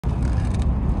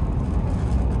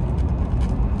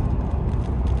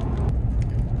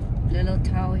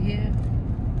hotel here.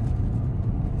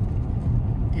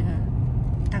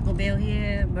 Taco Bell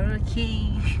here, Burger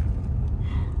King,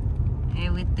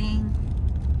 everything,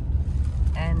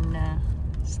 and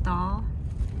store.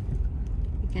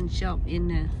 You can shop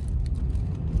in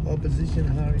opposition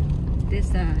Harry.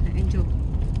 This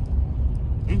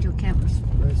Angel campus.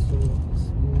 Very so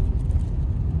smooth.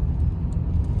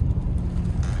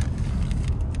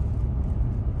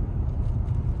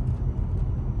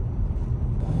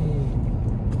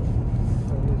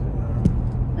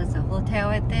 There's a hotel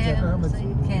right there, so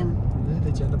you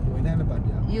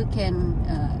can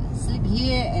sleep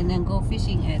here and then go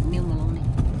fishing at New Melones.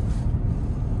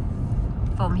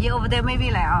 From here over there,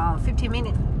 maybe like 15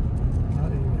 minutes.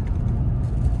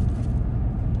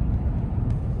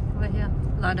 Over here,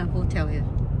 a lot of hotel here.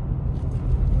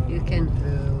 You can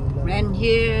rent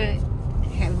here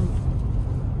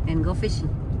and go fishing.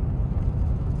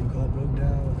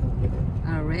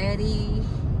 Already?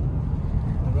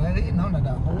 No, no,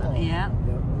 no. Hold on. Yeah.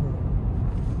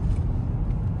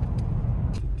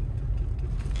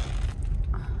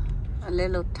 A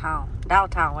little town,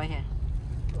 downtown right here.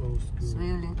 It's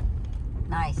really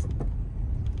nice.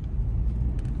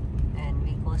 And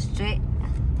we go straight.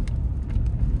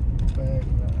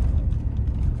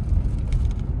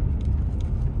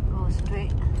 Go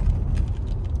straight.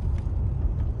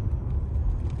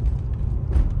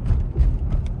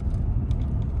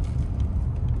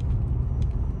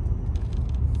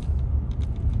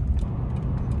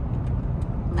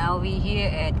 Now we here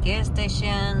at gas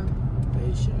station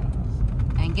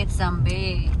and get some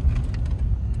bait.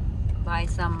 Buy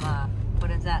some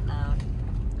what is that now?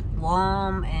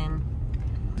 Worm and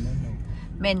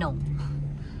melon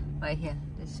right here.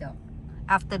 This shop.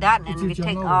 After that, and we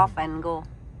take off and go.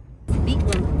 Big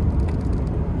one,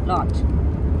 lot.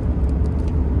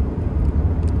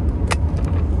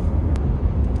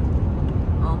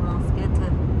 Almost get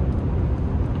to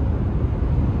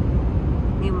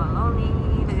New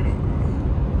Melones. Look at it.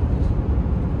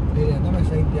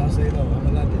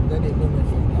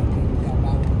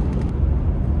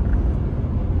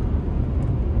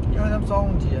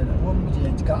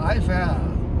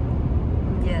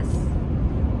 Yes.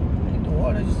 The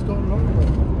water just go lower.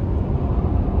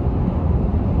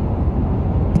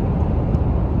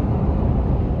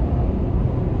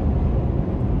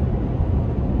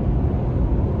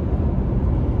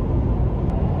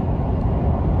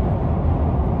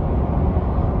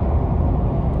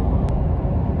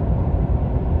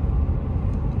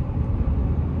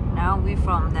 Now we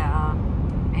from the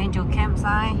Angel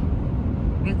campsite.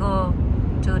 We go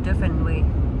to a different way.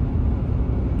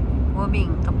 Qua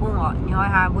biển Cà Pung ở nhoi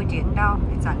hai buổi chuyển đâu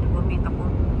thì sẵn qua biển Cà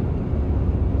Pung.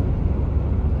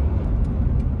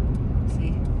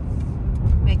 See,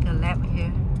 make a lap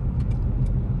here.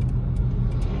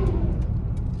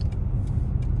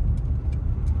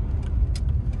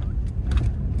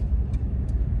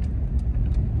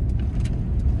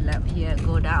 Lap here,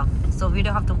 go down. So we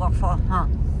don't have to walk far, huh?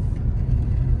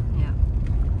 Yeah.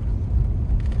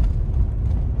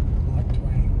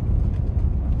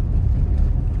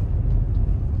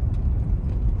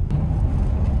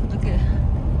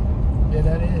 Yeah,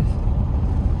 that is.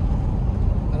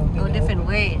 I don't think Go different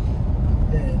way.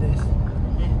 Yeah, it is.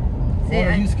 Yeah. See,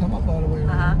 I used to come up all the way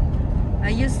around. I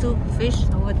used to fish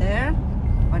over there,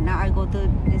 but now I go to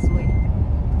this way.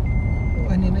 Oh,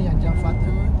 anh nó dành cho phát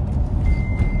thôi.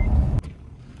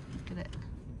 Look at that.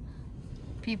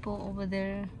 People over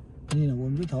there. Như là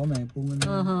quên cái thổ mè pung lên.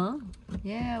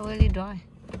 Yeah, really dry.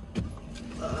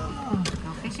 Go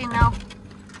fishing now.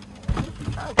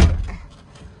 Okay.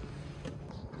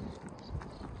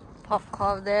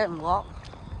 Popcorn there and walk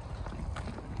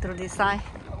through this side.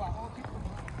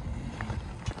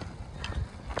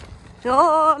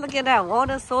 Oh, look at that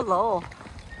water so low.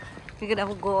 We're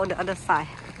gonna go on the other side.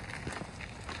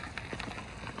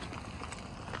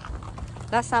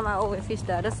 Last time I always fish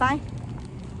the other side,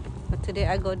 but today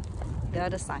I go the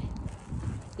other side.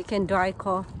 You can dry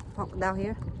car park down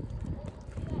here.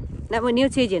 Nãy mới níu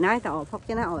chi gì nãy tao park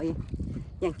cái nào rồi,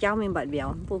 yang cháu mình bận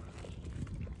béo pu.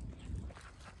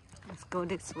 Let's go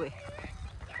this way.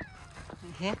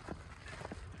 Okay.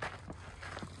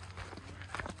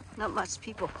 Not much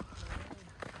people.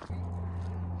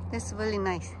 That's really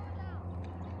nice.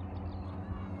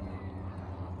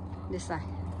 This side.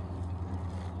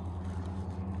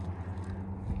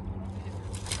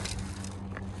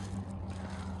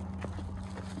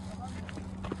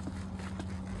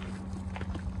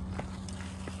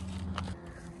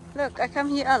 Look, I come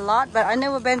here a lot, but I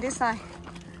never been this side.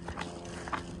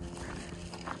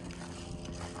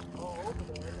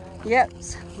 Yep,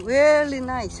 it's really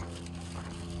nice.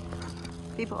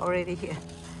 People already here.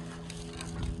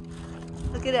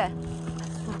 Look at that.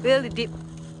 Really deep.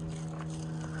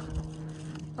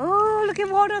 Oh, look at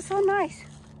water, so nice.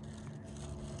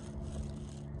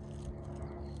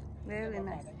 Very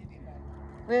nice.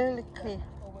 Really clear.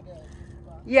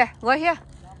 Yeah, right here.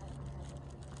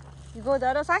 You go the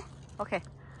other side? Okay.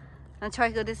 I'll try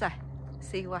to go this side.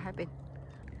 See what happens.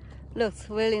 Looks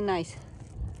really nice.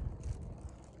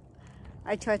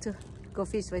 I try to go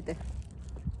fish right there.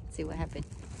 See what happens.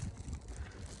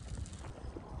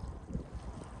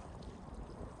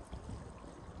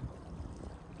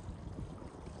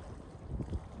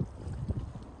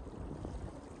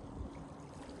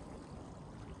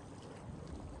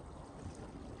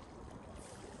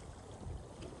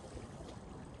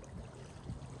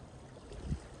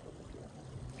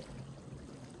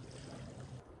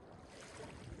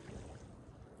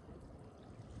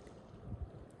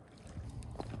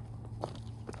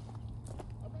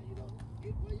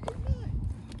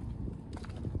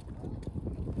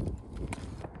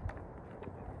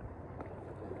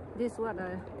 This what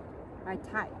I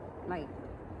tied like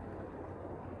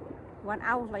 1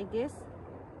 hour like this.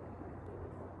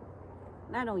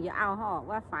 Nó đồng giờ ao họ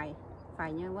quá phải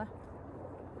nha quá.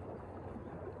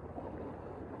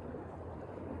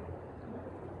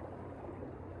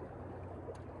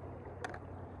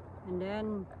 And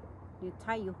then you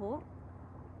tie your hook.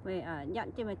 Về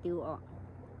nhận cho mày tiêu ọ.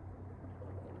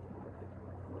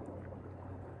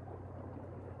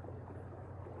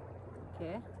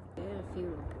 Okay, there's a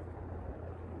few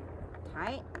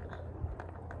tight.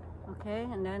 Okay,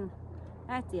 and then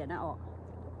that's it now.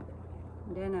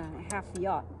 And then half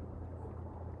yard.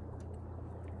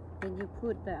 Then you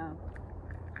put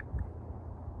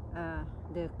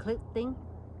the clip thing,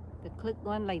 the clip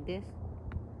one like this.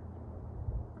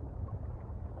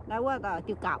 That was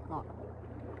tiêu cạo ngọt.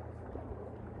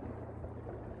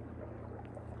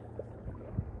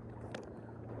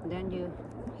 Then you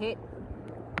hit.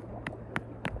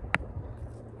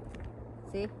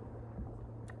 See,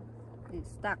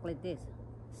 it's stuck like this.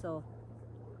 So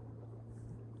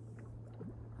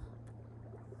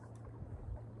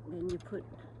then you put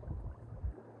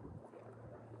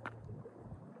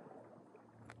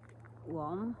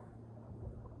worm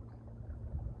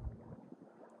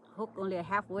hook only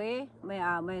halfway.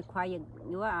 Mấy khoai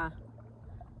nữa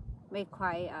mấy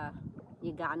khoai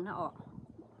gì gắn nó.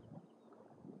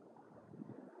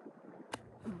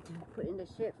 Put in the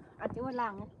ship. Chứ mà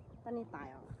lang ta nên tải.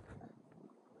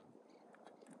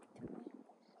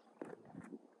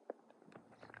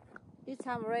 This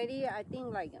time already, I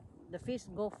think like the fish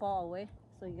go far away,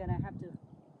 so you're gonna have to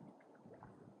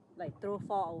like throw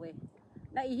far away.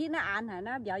 Đây ý nó ăn hả,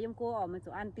 nó béo trong cô ở mình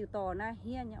chỗ ăn tiêu to nó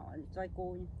hia nhỏ cho cô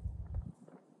nha.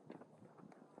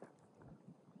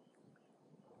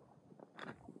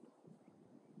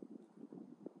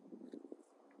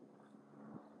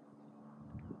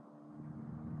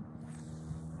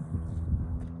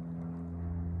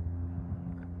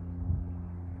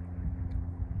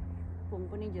 Cùng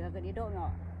con ninja cái đi độ nhỏ.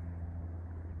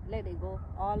 Let it go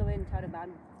all the way into the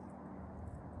bottom.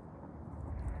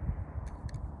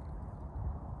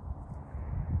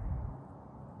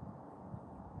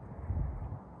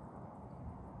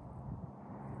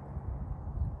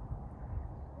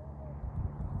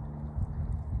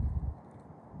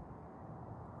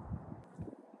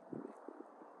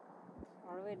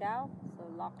 All the way down, so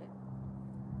lock it.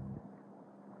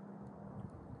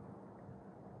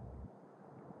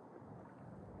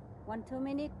 One, 2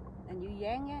 minutes, and you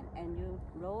yank it and you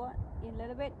roll it in a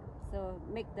little bit, so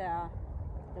make the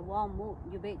worm move.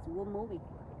 Your bait will moving.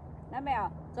 Nãy mẹ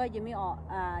rồi giờ mình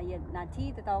giờ là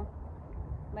chi từ tông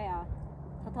mẹ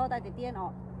thôi ta từ tiên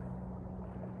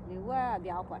nếu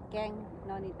béo quạt keng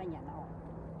nó đi ta nhận nó.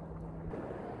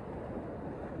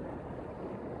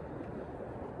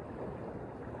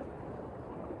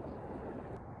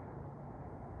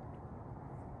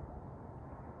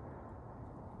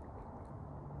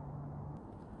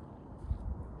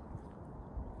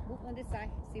 Move on this side,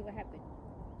 see what happens.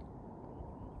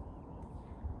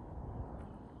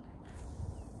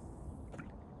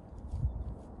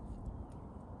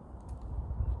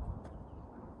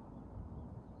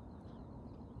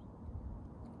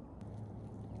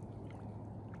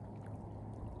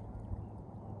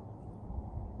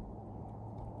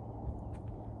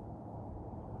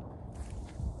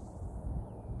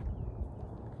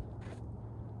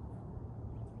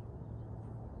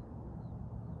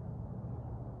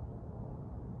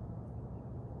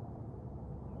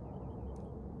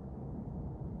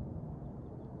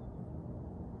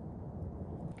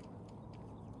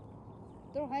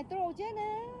 Tôi hay tôi chứ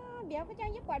nè, béo cái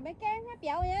trang giúp quạt mấy can nó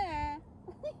béo vậy à.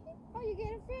 How you get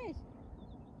a fish?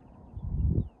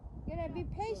 You gotta be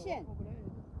patient.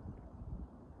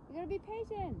 You gotta be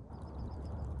patient.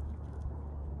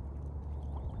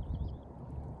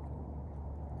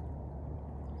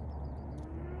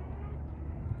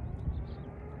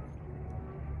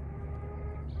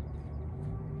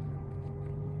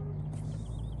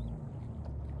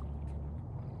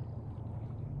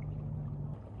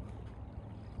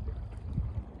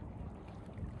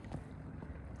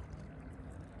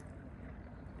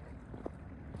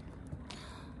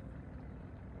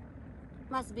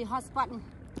 Must be hot spot in.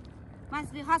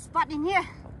 Must be hot spot in here.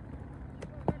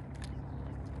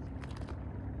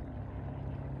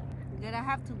 Did I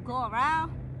have to go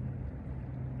around?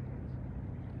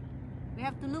 We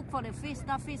have to look for the fish.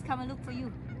 Not fish come and look for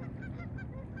you.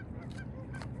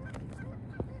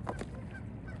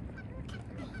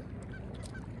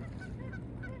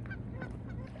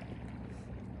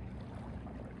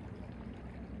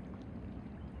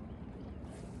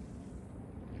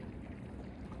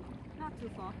 Not too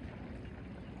far.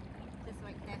 Just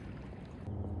right there.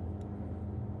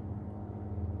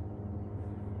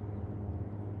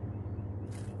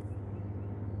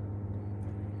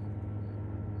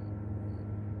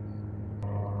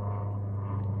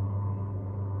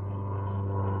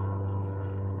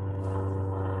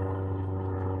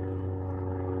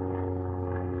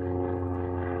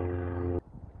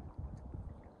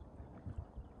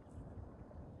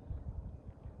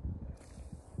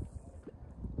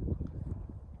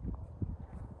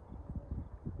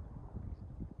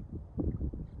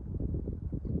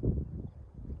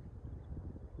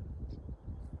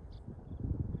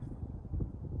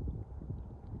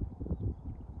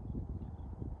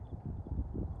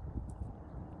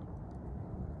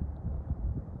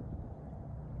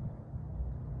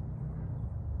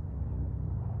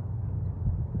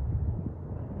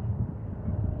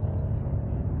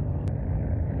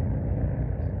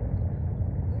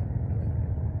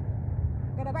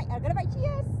 I got a bite,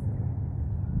 cheers!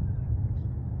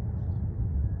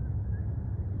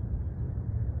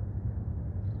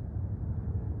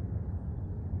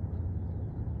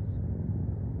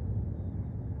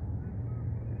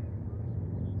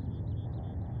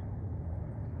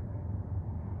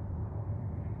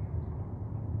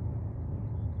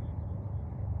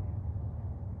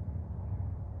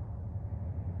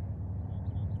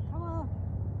 Come on!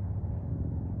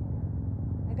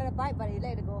 I got a bite, but he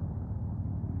let it go.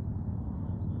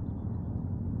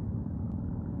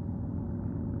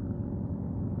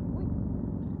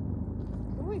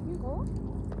 You go.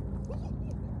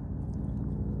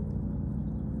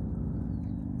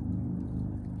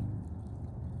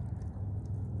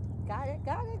 Got it,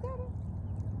 got it, got it.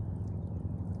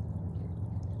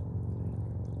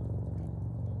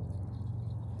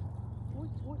 Ui,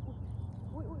 ui, ui.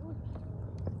 Ui, ui, ui.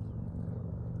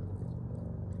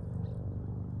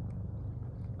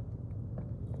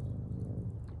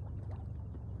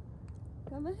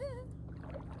 Come on here.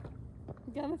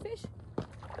 You got my fish?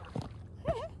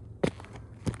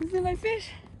 This is my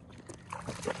fish.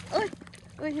 Oh,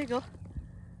 oh, here you go.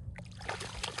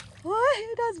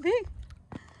 Oh, that's big.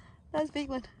 That's a big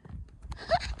one.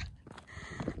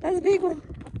 That's a big one.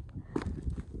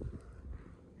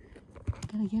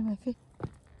 Gonna get my fish.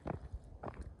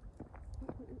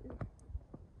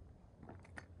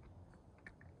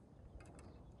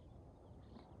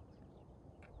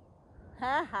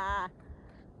 Ha ha.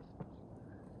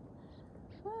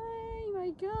 Oh my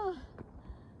god.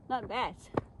 Not bad.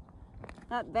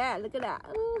 Not bad. Look at that.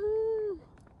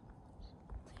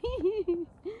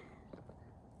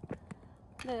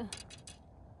 Look.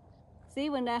 See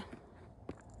when the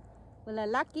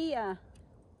lucky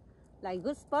like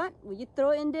good spot, when you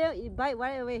throw in there, you bite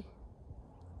right away.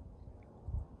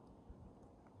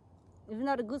 If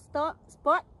not a good spot,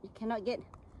 you cannot get.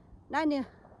 Đây nè.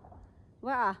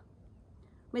 Wow.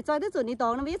 Mày soi tới sườn đi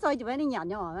toàn nó biết soi chỉ phải đi nhỏ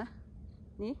nhỏ á.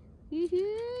 Nè. Look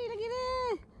at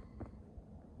it.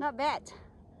 Not bad.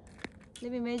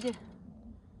 Let me measure.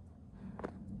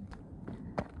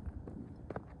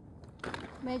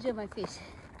 Measure my fish.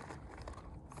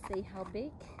 See how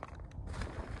big.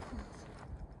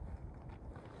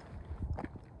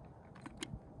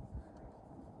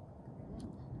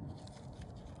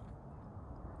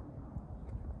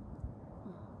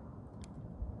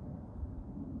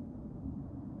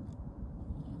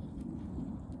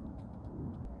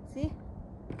 See?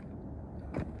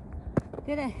 Look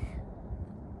at that.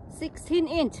 16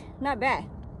 inch. Not bad.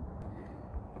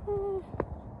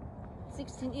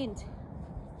 16 inch.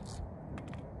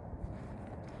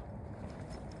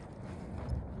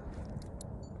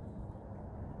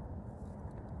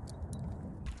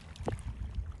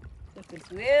 It's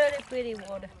really pretty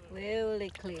water, really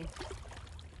clean.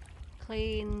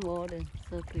 Clean water,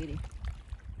 so pretty.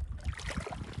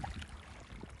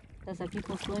 There's some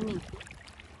people swimming.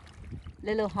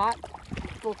 Little hot,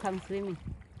 people come swimming.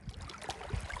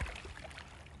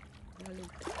 Really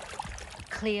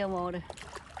clear water.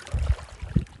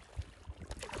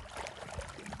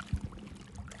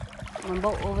 One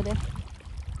boat over there.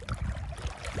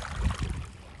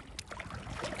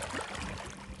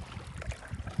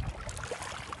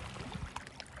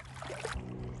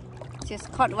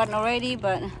 Just caught one already,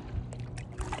 but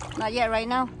not yet right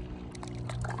now.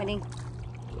 I didn't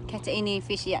catch any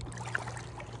fish yet.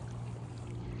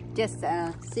 Just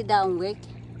sit down, wait.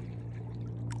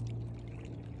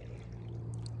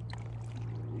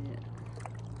 Yeah.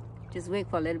 Just wait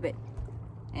for a little bit,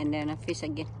 and then I fish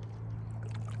again.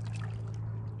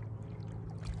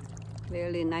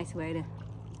 Really nice weather.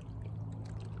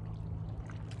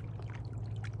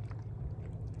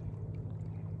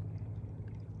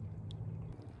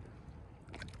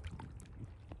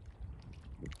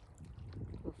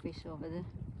 Fish over there.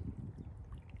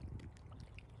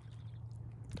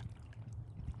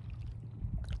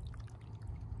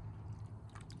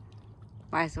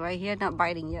 Why is right here not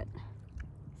biting yet?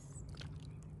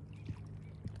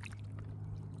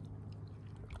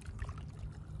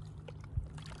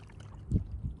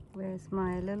 Where's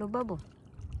my little bubble?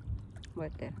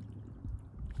 Right there.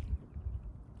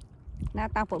 Now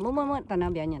tao put một tao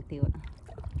nào nhận tiêu.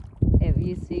 If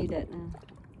you see that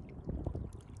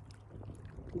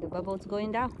the bubble's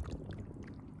going down,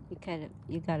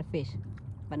 you got a fish,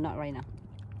 but not right now.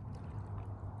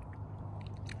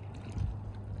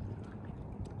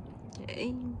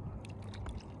 Okay.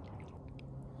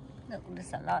 Look,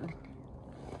 there's a lot in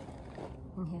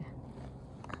here.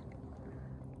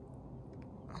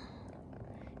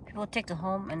 People take it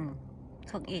home and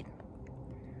cook it.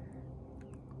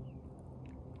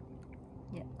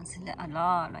 Yeah, it's a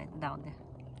lot right down there.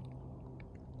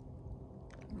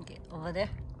 Okay, over there,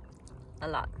 a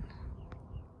lot.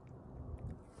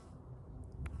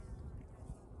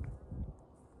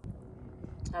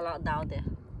 A lot down there.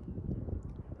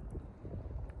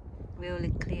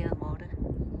 Really clear water.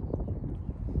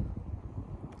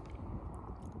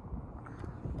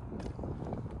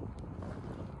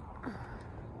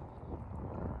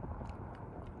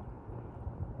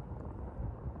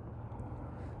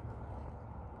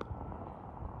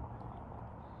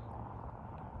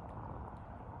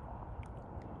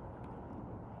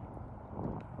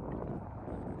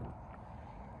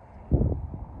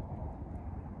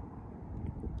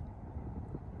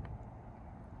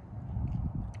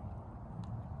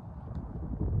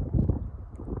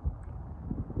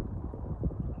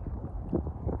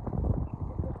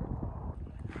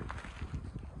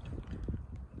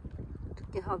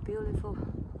 Look at how beautiful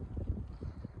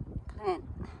plant.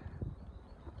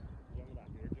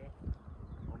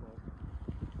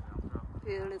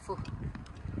 Beautiful.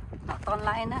 Nó to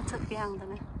lại nè, thật piang thôi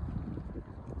nè.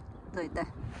 Rồi đây.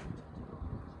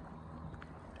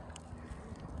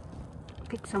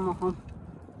 Pick some more home.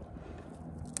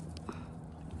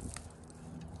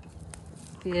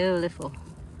 Beautiful.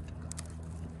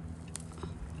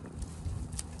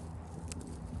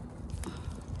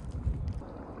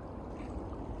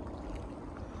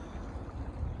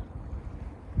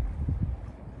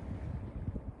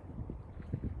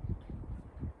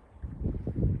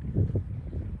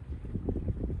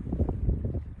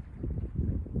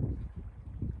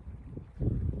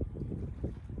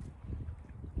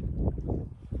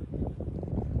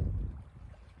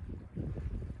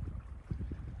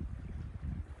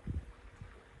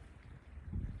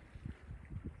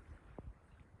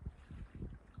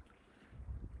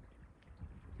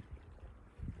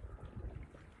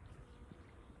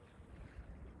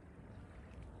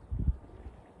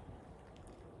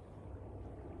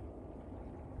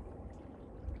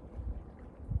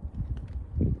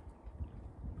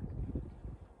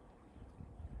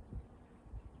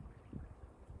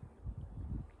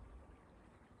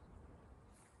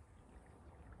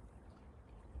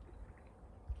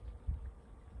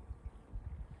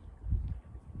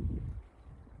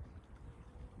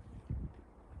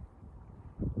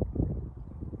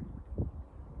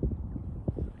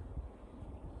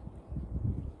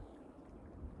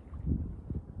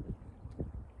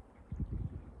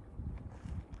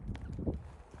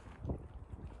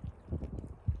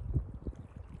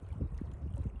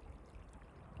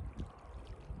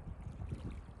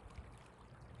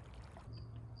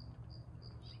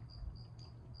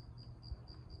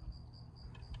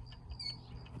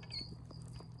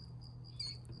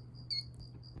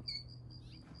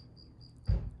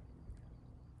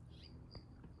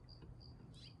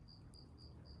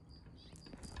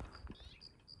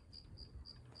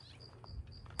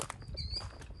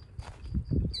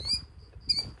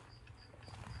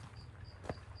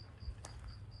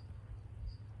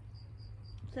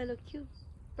 They look cute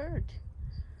bird.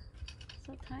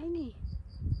 So tiny.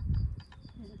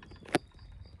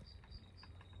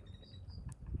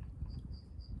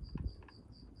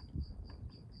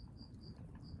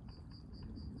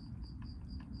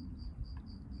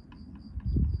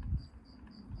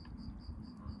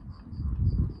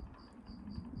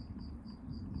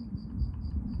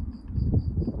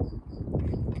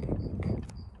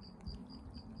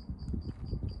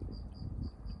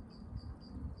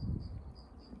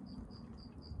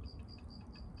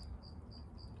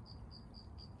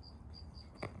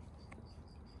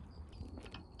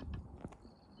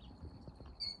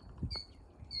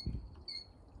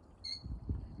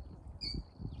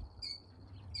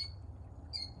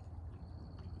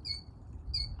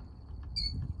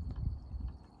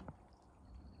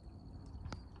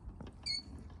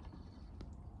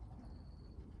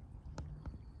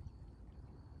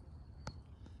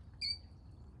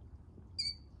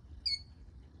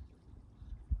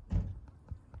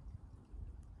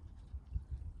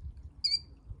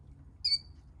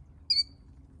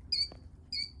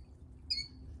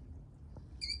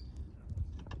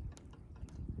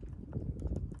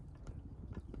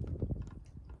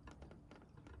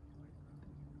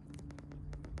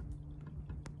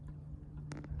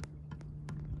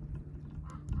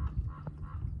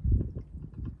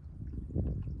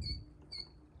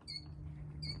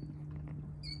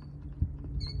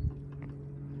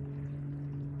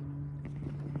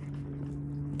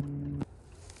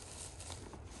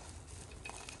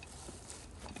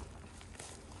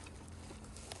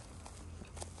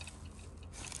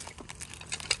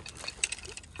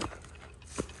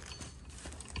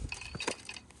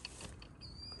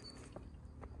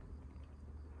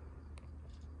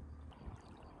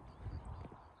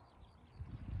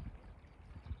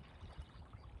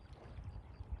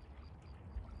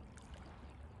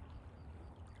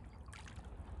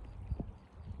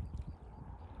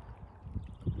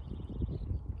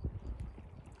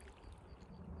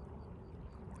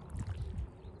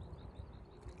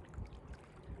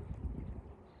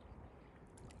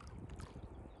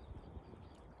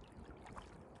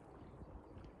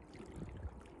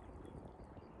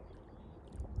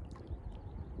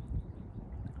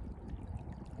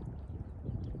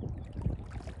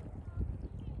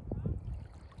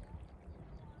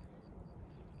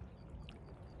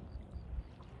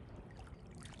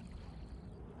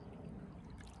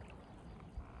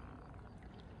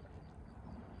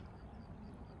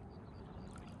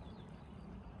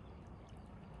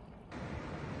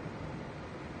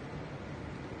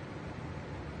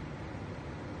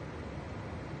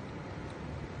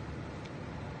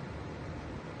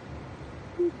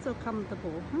 So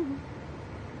comfortable.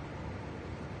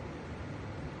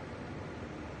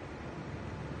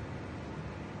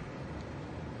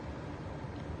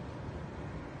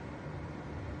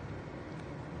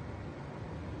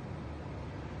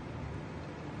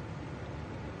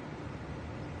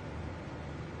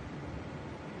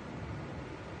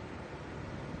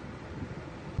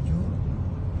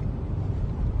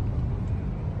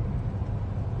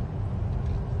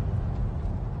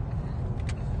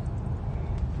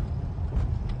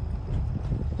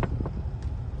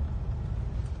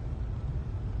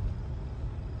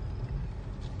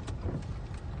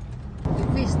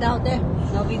 Fish down there.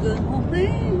 Now we going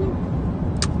home.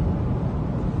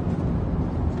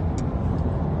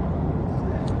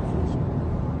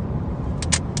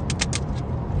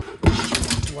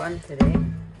 One today.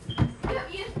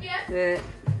 Good.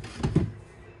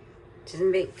 Just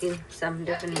making some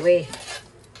different way.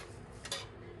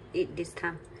 Eat this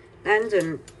time. Nên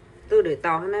rồi tôi để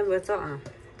tàu hôm nay vừa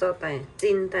cho tay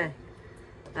chín tay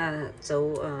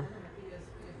dấu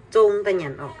trông tay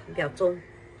nhẫn ở biểu trông.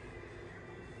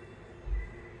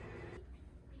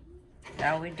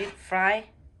 Now we did fry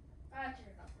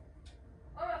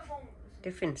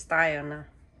different style now.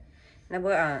 Now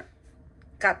we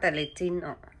cut the litin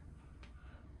up.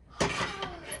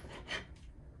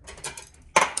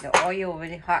 The oil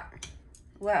very hot.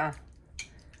 Well,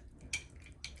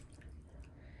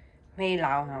 mê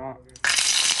lào hả?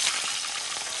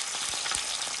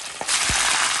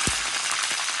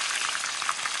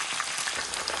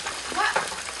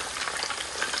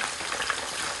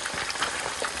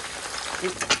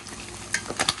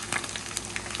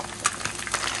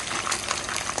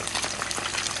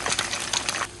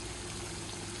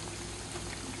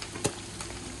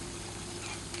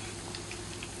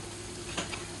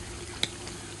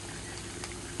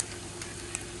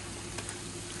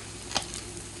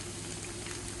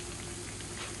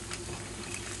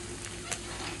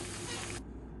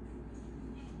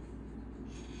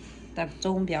 Tập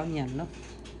trung biểu nhận đó.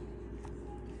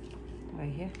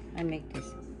 Right here, I make this.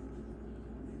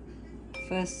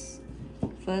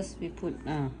 First we put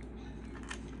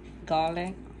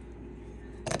garlic,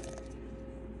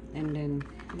 and then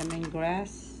lemongrass,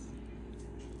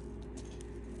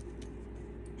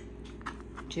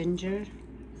 ginger,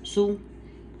 sung,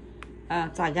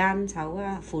 xả gan,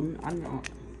 cháu phun ăn nhỏ,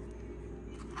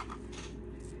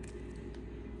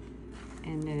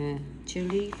 and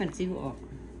chili phần siêu nhỏ,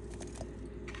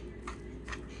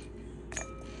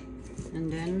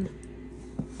 and then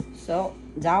salt,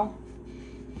 rau.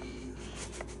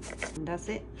 And that's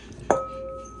it.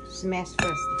 Smash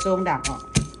first. Trông đảo họ.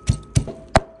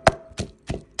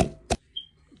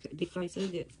 Deep fry so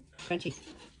good. Crunchy.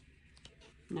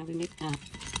 Now we make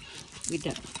with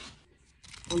the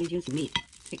only juicy meat.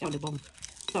 Take out the bone.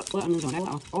 So what I'm doing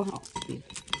now,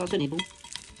 so the nibble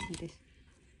like this.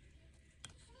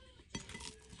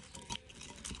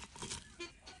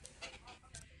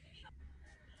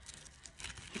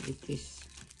 Like this.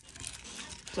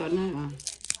 So now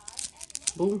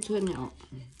bone chưa nhỏ.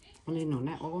 Only no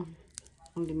not all.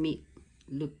 Only meat.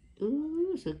 Look,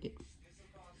 so good.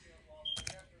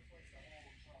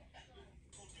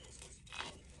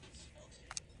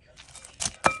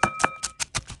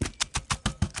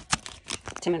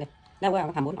 Xem này, đâu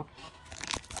vào hàm bốn nó.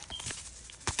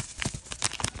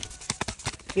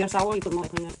 Phía sau thì tụi mọi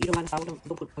người đi ăn sau đâu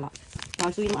put a lot.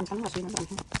 Now suy nó ăn trắng là suy nó ăn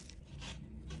trắng.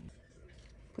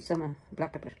 Put some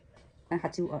black pepper. And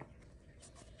hạt tiêu.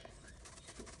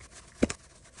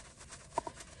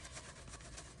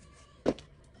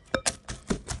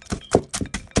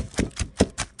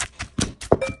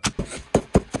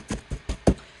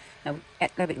 Now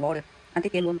add a bit water. Ăn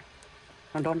tiết tiên luôn.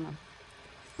 Còn đòn mà.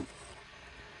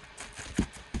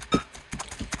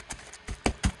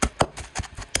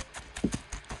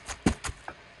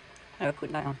 I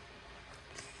put that on.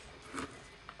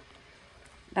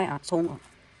 That song on.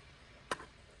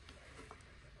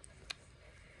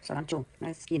 Cilantro,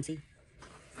 nice skin see.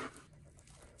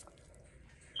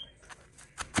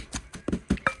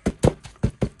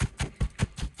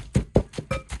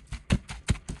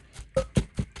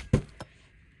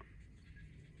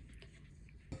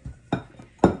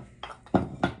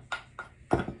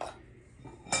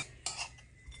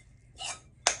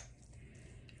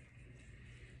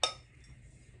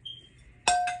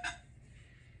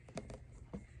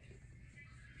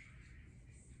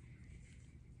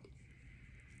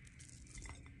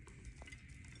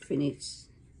 Finish.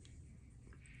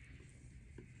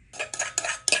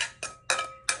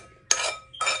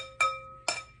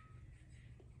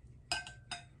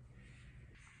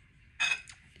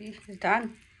 It's done.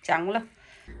 Trắng luôn.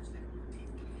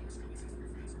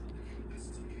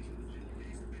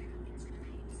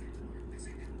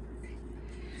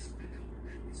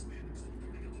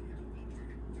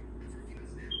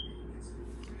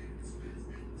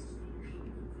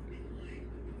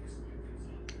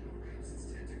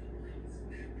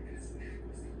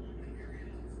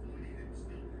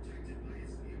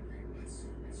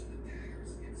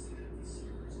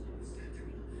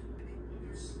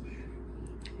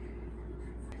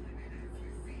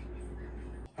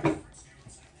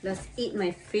 Let's eat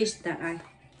my fish that I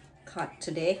caught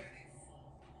today.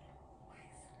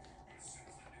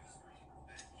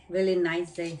 Really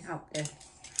nice day out there.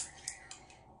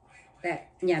 That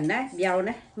nhàn đấy, béo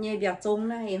đấy, như béo tôm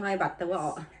đấy, thì hai bát tao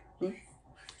bỏ.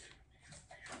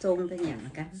 Tôm tao nhàn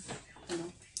cái.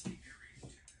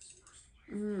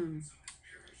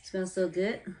 Smells so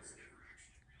good.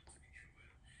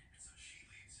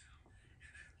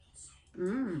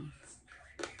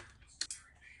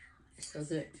 So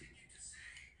good.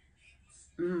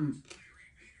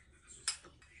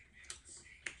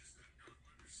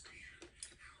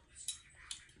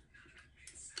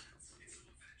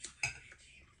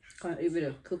 Còn ít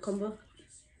được cucumber.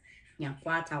 Nhạc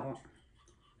qua tao.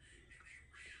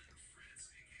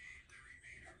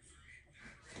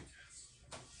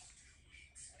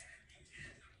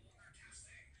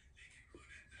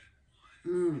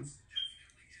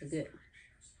 So good.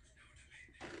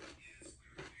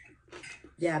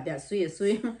 Yeah, that's sweet.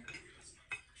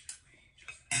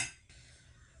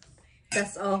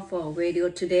 That's all for video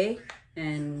today.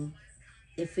 And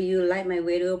if you like my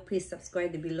video, please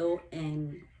subscribe below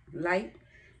and like.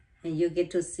 And you get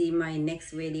to see my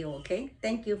next video, okay?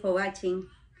 Thank you for watching.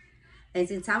 And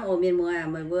xin chào ở miền mùa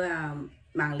mới vừa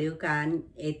mạng liu cả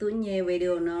ấy tụi nhé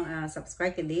video nó subscribe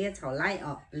cái đi cháu like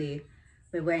ở li.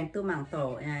 Bởi vì tôi mạng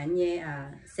tổ nhé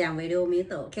xem video mi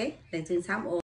tổ, okay? Then xin chào